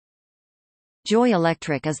Joy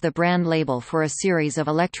Electric is the brand label for a series of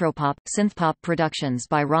electropop, synthpop productions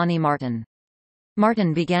by Ronnie Martin.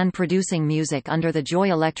 Martin began producing music under the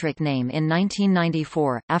Joy Electric name in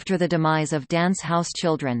 1994, after the demise of Dance House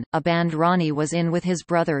Children, a band Ronnie was in with his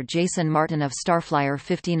brother Jason Martin of Starflyer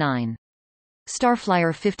 59.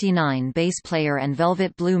 Starflyer 59 bass player and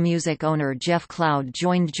Velvet Blue music owner Jeff Cloud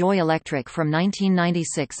joined Joy Electric from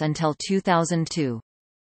 1996 until 2002.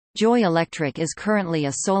 Joy Electric is currently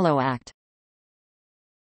a solo act.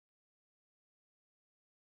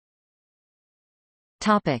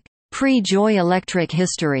 Pre-Joy Electric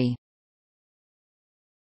history.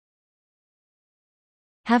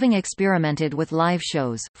 Having experimented with live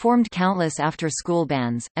shows, formed countless after-school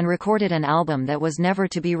bands, and recorded an album that was never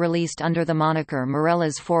to be released under the moniker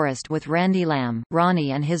Morella's Forest with Randy Lamb,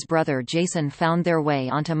 Ronnie and his brother Jason found their way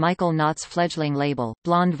onto Michael Knott's fledgling label,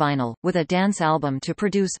 Blonde Vinyl, with a dance album to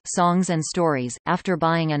produce, Songs and Stories. After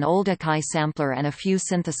buying an old Akai sampler and a few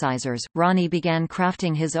synthesizers, Ronnie began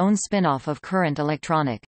crafting his own spin-off of current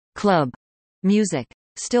electronic club music.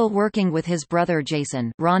 Still working with his brother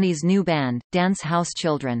Jason, Ronnie's new band, Dance House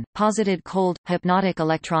Children, posited cold, hypnotic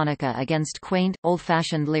electronica against quaint,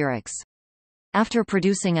 old-fashioned lyrics. After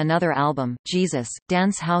producing another album, Jesus,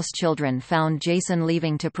 Dance House Children found Jason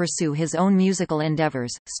leaving to pursue his own musical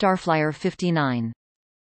endeavors, Starflyer 59.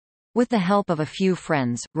 With the help of a few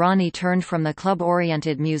friends, Ronnie turned from the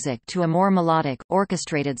club-oriented music to a more melodic,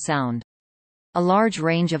 orchestrated sound. A large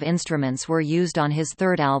range of instruments were used on his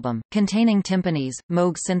third album, containing timpanis,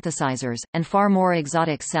 Moog synthesizers, and far more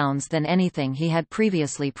exotic sounds than anything he had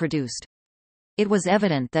previously produced. It was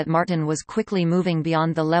evident that Martin was quickly moving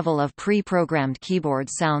beyond the level of pre-programmed keyboard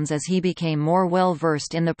sounds as he became more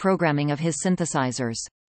well-versed in the programming of his synthesizers.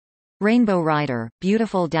 Rainbow Rider,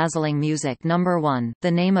 Beautiful Dazzling Music No. 1, the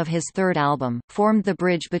name of his third album, formed the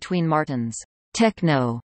bridge between Martin's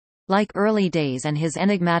techno like early days and his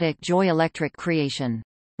enigmatic Joy Electric creation.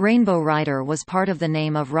 Rainbow Rider was part of the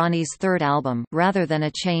name of Ronnie's third album, rather than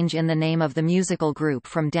a change in the name of the musical group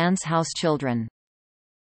from Dance House Children.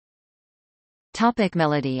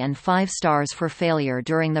 Melody and 5 stars for failure.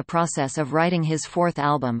 During the process of writing his fourth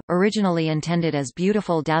album, originally intended as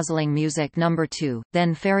Beautiful Dazzling Music No. 2,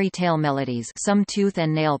 then Fairy Tale Melodies, some tooth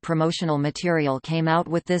and nail promotional material came out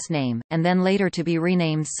with this name, and then later to be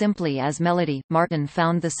renamed simply as Melody, Martin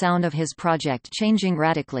found the sound of his project changing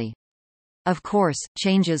radically. Of course,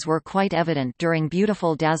 changes were quite evident during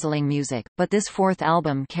Beautiful Dazzling Music, but this fourth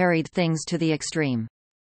album carried things to the extreme.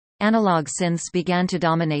 Analog synths began to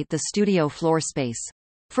dominate the studio floor space.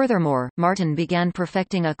 Furthermore, Martin began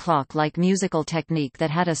perfecting a clock-like musical technique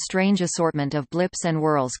that had a strange assortment of blips and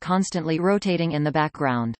whirls constantly rotating in the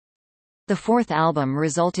background. The fourth album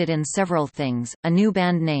resulted in several things: a new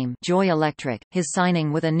band name, Joy Electric, his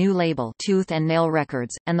signing with a new label, Tooth and Nail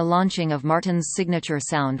Records, and the launching of Martin's signature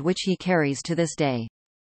sound which he carries to this day.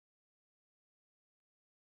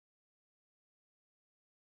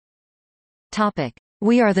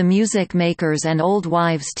 We Are the Music Makers and Old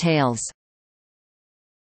Wives' Tales.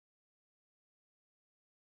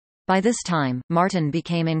 By this time, Martin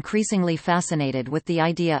became increasingly fascinated with the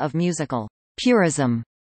idea of musical purism,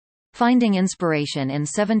 finding inspiration in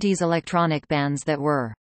 70s electronic bands that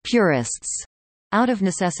were purists out of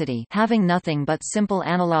necessity, having nothing but simple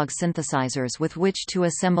analog synthesizers with which to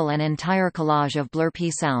assemble an entire collage of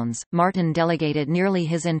blurpy sounds. Martin delegated nearly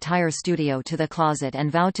his entire studio to the closet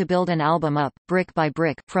and vowed to build an album up, brick by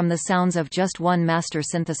brick, from the sounds of just one master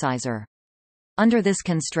synthesizer. Under this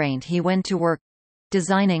constraint he went to work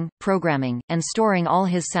designing, programming, and storing all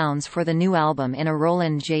his sounds for the new album in a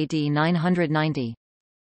Roland JD 990.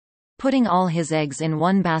 Putting all his eggs in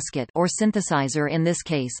one basket, or synthesizer in this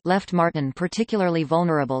case, left Martin particularly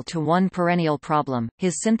vulnerable to one perennial problem: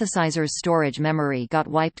 his synthesizer's storage memory got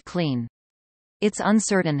wiped clean. It's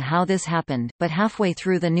uncertain how this happened, but halfway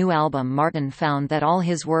through the new album Martin found that all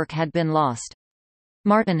his work had been lost.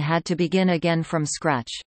 Martin had to begin again from scratch.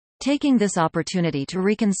 Taking this opportunity to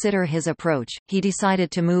reconsider his approach, he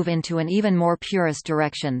decided to move into an even more purist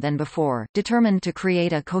direction than before, determined to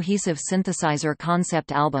create a cohesive synthesizer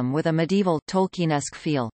concept album with a medieval, Tolkienesque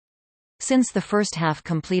feel. Since the first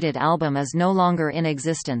half-completed album is no longer in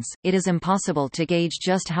existence, it is impossible to gauge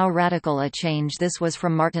just how radical a change this was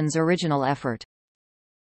from Martin's original effort.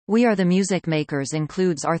 We Are the Music Makers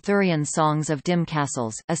includes Arthurian songs of dim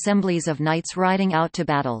castles, assemblies of knights riding out to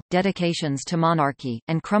battle, dedications to monarchy,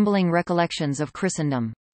 and crumbling recollections of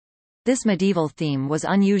Christendom. This medieval theme was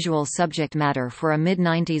unusual subject matter for a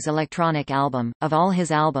mid-90s electronic album. Of all his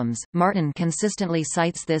albums, Martin consistently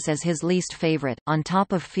cites this as his least favorite. On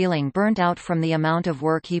top of feeling burnt out from the amount of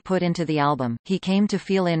work he put into the album, he came to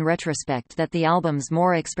feel in retrospect that the album's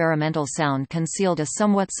more experimental sound concealed a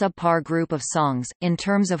somewhat subpar group of songs, in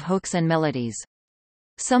terms of hooks and melodies.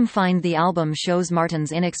 Some find the album shows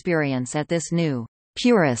Martin's inexperience at this new,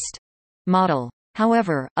 purist model.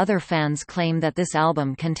 However, other fans claim that this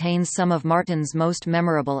album contains some of Martin's most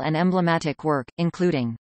memorable and emblematic work,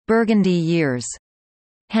 including Burgundy Years,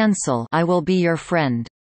 Hansel, I Will Be Your Friend,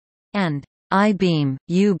 and I Beam,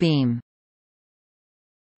 You Beam.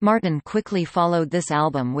 Martin quickly followed this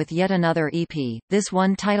album with yet another EP, this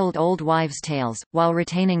one titled Old Wives' Tales. While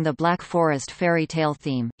retaining the Black Forest fairy tale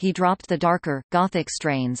theme, he dropped the darker, gothic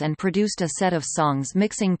strains and produced a set of songs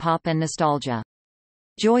mixing pop and nostalgia.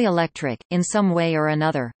 Joy Electric, in some way or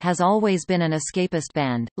another, has always been an escapist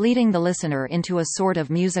band, leading the listener into a sort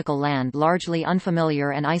of musical land largely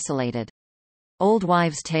unfamiliar and isolated. Old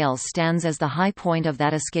Wives' Tales stands as the high point of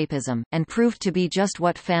that escapism, and proved to be just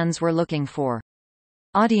what fans were looking for.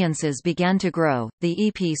 Audiences began to grow, the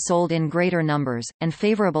EP sold in greater numbers, and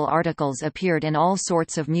favorable articles appeared in all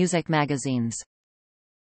sorts of music magazines.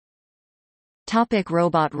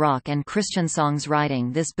 Robot rock and Christiansongs.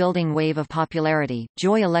 Riding this building wave of popularity,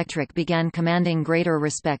 Joy Electric began commanding greater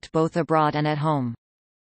respect both abroad and at home.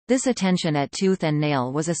 This attention at tooth and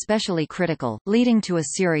nail was especially critical, leading to a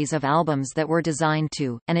series of albums that were designed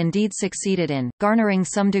to, and indeed succeeded in, garnering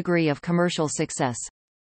some degree of commercial success.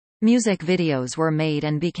 Music videos were made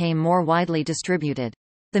and became more widely distributed.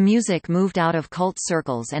 The music moved out of cult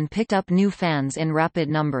circles and picked up new fans in rapid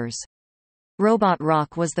numbers. Robot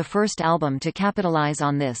Rock was the first album to capitalize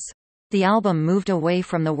on this. The album moved away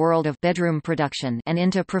from the world of bedroom production and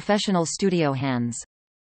into professional studio hands.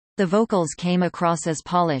 The vocals came across as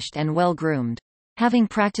polished and well-groomed. Having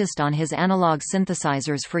practiced on his analog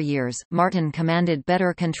synthesizers for years, Martin commanded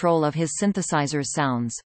better control of his synthesizers'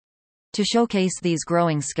 sounds. To showcase these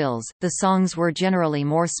growing skills, the songs were generally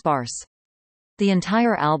more sparse. The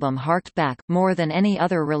entire album harked back, more than any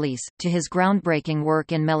other release, to his groundbreaking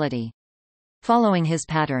work in melody. Following his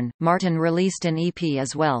pattern, Martin released an EP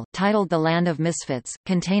as well, titled The Land of Misfits,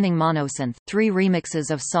 containing monosynth, 3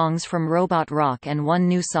 remixes of songs from Robot Rock and 1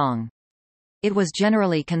 new song. It was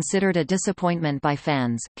generally considered a disappointment by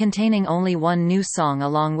fans, containing only 1 new song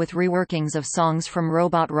along with reworkings of songs from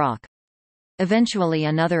Robot Rock. Eventually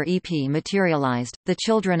another EP materialized, the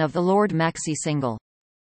Children of the Lord maxi single.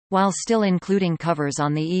 While still including covers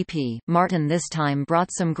on the EP, Martin this time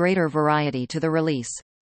brought some greater variety to the release.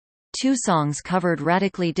 2 songs covered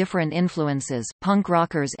radically different influences, punk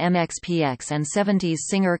rockers MXPX and 70s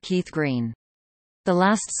singer Keith Green. The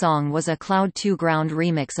last song was a Cloud 2 Ground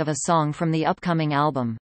remix of a song from the upcoming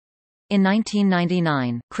album. In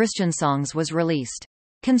 1999, Christiansongs was released.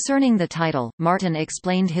 Concerning the title, Martin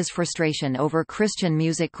explained his frustration over Christian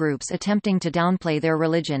music groups attempting to downplay their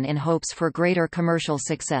religion in hopes for greater commercial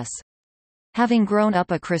success. Having grown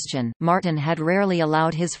up a Christian, Martin had rarely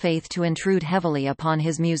allowed his faith to intrude heavily upon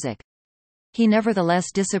his music. He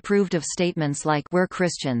nevertheless disapproved of statements like "We're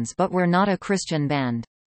Christians but we're not a Christian band."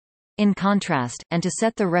 In contrast, and to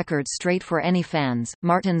set the record straight for any fans,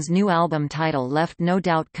 Martin's new album title left no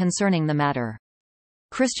doubt concerning the matter.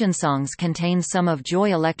 Christiansongs contain some of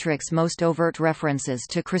Joy Electric's most overt references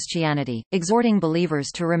to Christianity, exhorting believers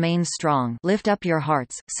to remain strong, lift up your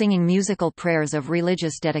hearts, singing musical prayers of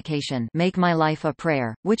religious dedication, Make My Life a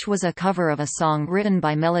Prayer, which was a cover of a song written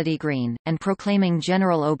by Melody Green, and proclaiming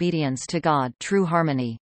general obedience to God, True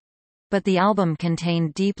Harmony. But the album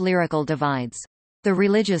contained deep lyrical divides. The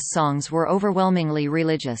religious songs were overwhelmingly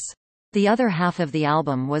religious. The other half of the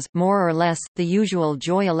album was, more or less, the usual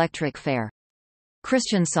Joy Electric fare.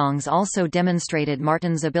 Christiansongs also demonstrated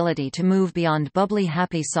Martin's ability to move beyond bubbly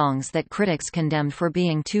happy songs that critics condemned for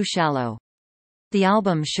being too shallow. The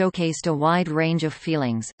album showcased a wide range of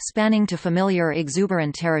feelings, spanning to familiar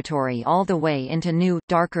exuberant territory all the way into new,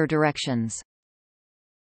 darker directions.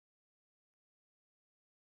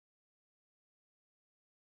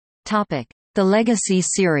 The Legacy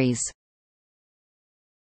series.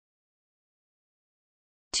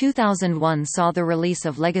 2001 saw the release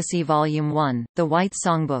of Legacy Volume 1, The White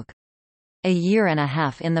Songbook. A year and a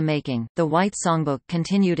half in the making, The White Songbook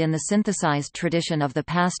continued in the synthesized tradition of the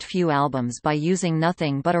past few albums by using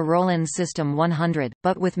nothing but a Roland System 100,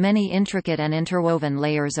 but with many intricate and interwoven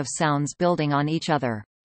layers of sounds building on each other.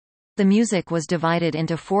 The music was divided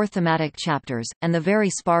into 4 thematic chapters, and the very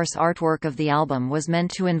sparse artwork of the album was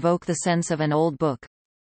meant to invoke the sense of an old book.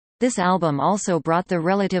 This album also brought the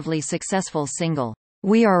relatively successful single,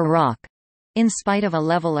 We Are Rock, In spite of a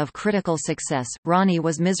level of critical success, Ronnie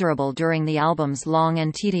was miserable during the album's long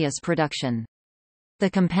and tedious production. The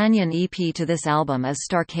companion EP to this album is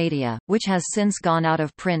Starcadia, which has since gone out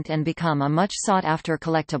of print and become a much sought-after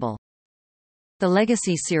collectible. The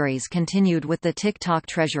Legacy series continued with the Tick-Tock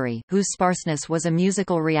Treasury, whose sparseness was a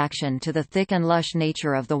musical reaction to the thick and lush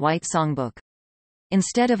nature of the White Songbook.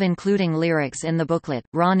 Instead of including lyrics in the booklet,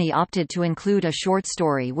 Ronnie opted to include a short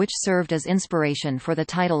story which served as inspiration for the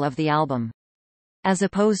title of the album. As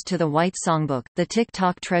opposed to the White Songbook, the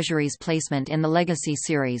Tick-Tock Treasury's placement in the Legacy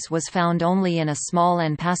series was found only in a small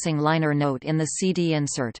and passing liner note in the CD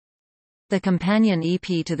insert. The companion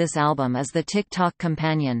EP to this album is the Tick-Tock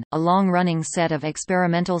Companion, a long-running set of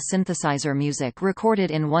experimental synthesizer music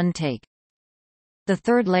recorded in one take. The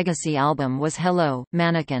third Legacy album was Hello,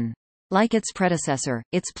 Mannequin. Like its predecessor,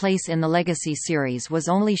 its place in the Legacy series was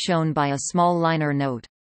only shown by a small liner note.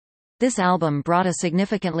 This album brought a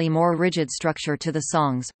significantly more rigid structure to the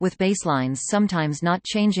songs, with basslines sometimes not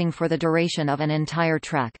changing for the duration of an entire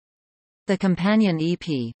track. The companion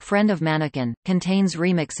EP, Friend of Mannequin, contains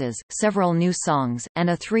remixes, several new songs, and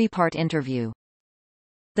a three-part interview.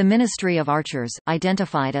 The Ministry of Archers,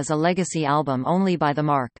 identified as a Legacy album only by the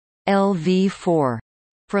mark LV4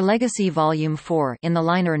 for Legacy Volume 4 in the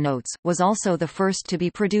liner notes, was also the first to be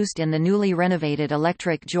produced in the newly renovated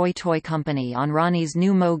Electric Joy Toy Company on Ronnie's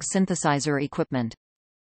new Moog synthesizer equipment.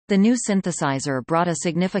 The new synthesizer brought a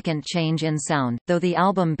significant change in sound, though the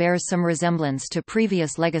album bears some resemblance to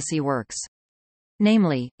previous Legacy works.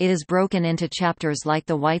 Namely, it is broken into chapters like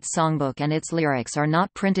the White Songbook and its lyrics are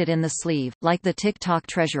not printed in the sleeve, like the Tick-Tock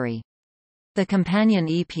Treasury. The companion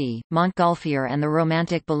EP, Montgolfier and the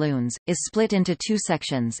Romantic Balloons, is split into two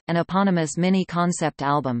sections, an eponymous mini-concept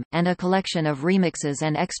album, and a collection of remixes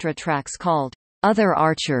and extra tracks called Other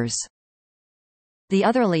Archers. The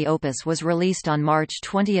Otherly Opus was released on March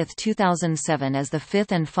 20, 2007 as the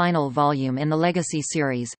fifth and final volume in the Legacy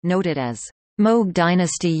series, noted as Moog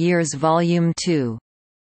Dynasty Years Volume 2.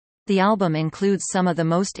 The album includes some of the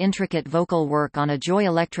most intricate vocal work on a Joy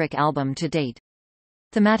Electric album to date.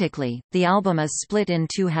 Thematically, the album is split in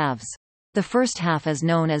two halves. The first half is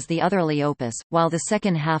known as the Otherly Opus, while the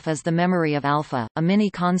second half is The Memory of Alpha, a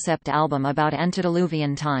mini-concept album about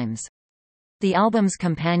antediluvian times. The album's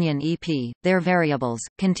companion EP, Their Variables,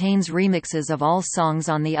 contains remixes of all songs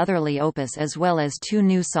on the Otherly Opus as well as two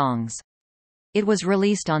new songs. It was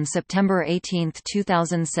released on September 18,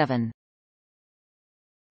 2007.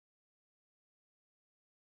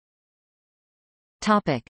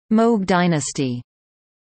 Moog Dynasty.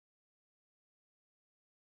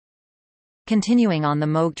 Continuing on the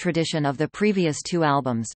Moog tradition of the previous two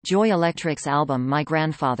albums, Joy Electric's album My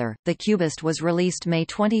Grandfather, The Cubist was released May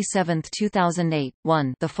 27, 2008.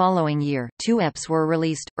 The following year, two EPs were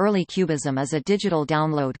released. Early Cubism is a digital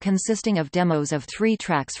download consisting of demos of 3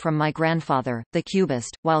 tracks from My Grandfather, The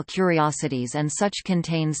Cubist, while Curiosities and Such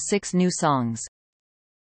contains 6 new songs.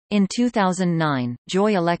 In 2009,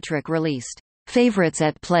 Joy Electric released Favorites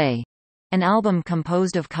at Play, an album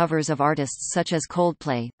composed of covers of artists such as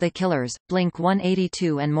Coldplay, The Killers,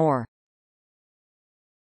 Blink-182 and more.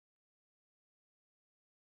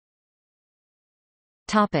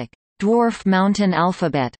 Dwarf Mountain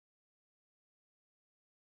Alphabet.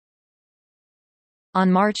 On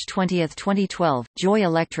March 20, 2012, Joy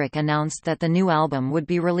Electric announced that the new album would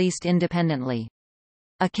be released independently.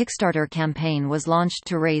 A Kickstarter campaign was launched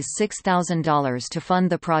to raise $6,000 to fund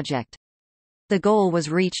the project. The goal was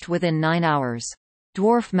reached within 9 hours.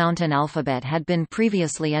 Dwarf Mountain Alphabet had been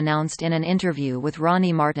previously announced in an interview with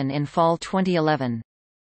Ronnie Martin in fall 2011.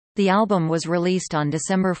 The album was released on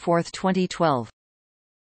December 4, 2012.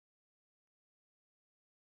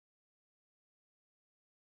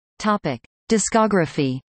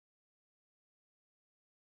 Discography.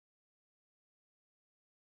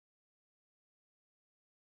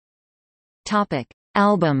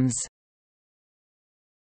 Albums.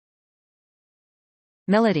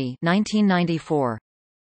 Melody 1994.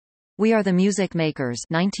 We Are the Music Makers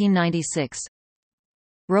 1996.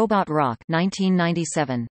 Robot Rock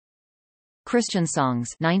 1997. Christiansongs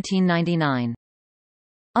 1999.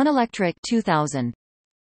 Unelectric 2000.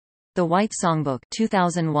 The White Songbook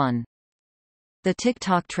 2001. The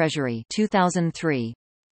Tick-Tock Treasury 2003.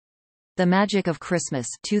 The Magic of Christmas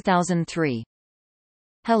 2003.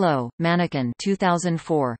 Hello, Mannequin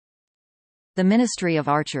 2004. The Ministry of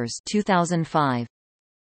Archers 2005.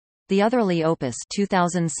 The Otherly Opus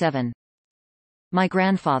 2007. My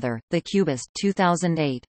Grandfather, The Cubist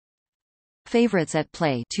 2008. Favorites at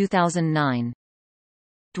Play 2009.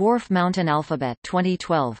 Dwarf Mountain Alphabet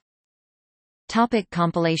 2012. Topic: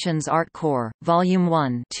 Compilations. Art Core, Volume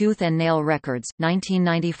 1, Tooth and Nail Records,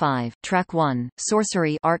 1995, Track 1,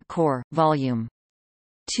 Sorcery. Art Core, Volume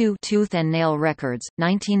 2, Tooth and Nail Records,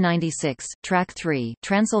 1996, Track 3,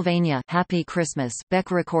 Transylvania, Happy Christmas, Beck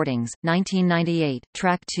Recordings, 1998,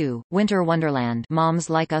 Track 2, Winter Wonderland, Moms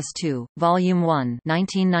Like Us 2, Volume 1,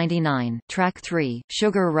 1999, Track 3,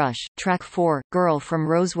 Sugar Rush, Track 4, Girl from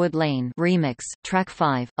Rosewood Lane Remix, Track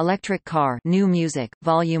 5, Electric Car, New Music,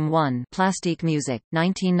 Volume 1, Plastic Music,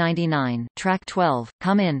 1999, Track 12,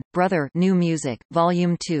 Come In, Brother, New Music,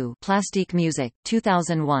 Volume 2, Plastic Music,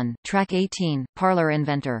 2001, Track 18, Parlor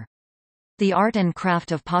Inventor. The Art and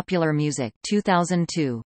Craft of Popular Music,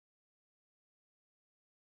 2002.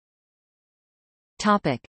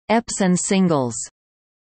 Topic: EPs and singles.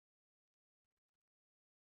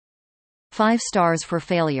 5 Stars for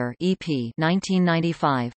Failure EP,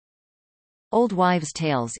 1995. Old Wives'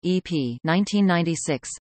 Tales EP, 1996.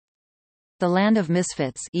 The Land of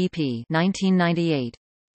Misfits EP, 1998.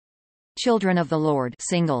 Children of the Lord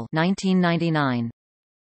single, 1999.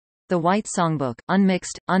 The White Songbook,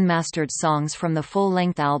 unmixed, unmastered songs from the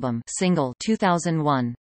full-length album single,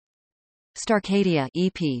 2001. Starcadia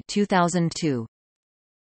EP, 2002.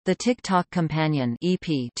 The Tick-Tock Companion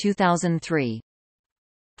EP, 2003.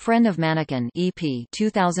 Friend of Mannequin EP,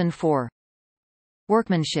 2004.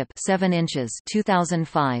 Workmanship 7 inches,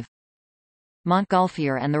 2005.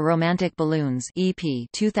 Montgolfier and the Romantic Balloons EP,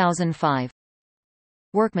 2005.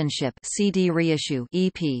 Workmanship CD reissue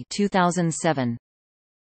EP, 2007.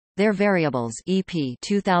 Their Variables EP,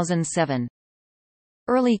 2007.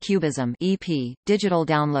 Early Cubism EP, digital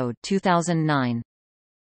download, 2009.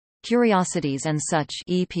 Curiosities and Such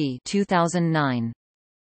EP, 2009.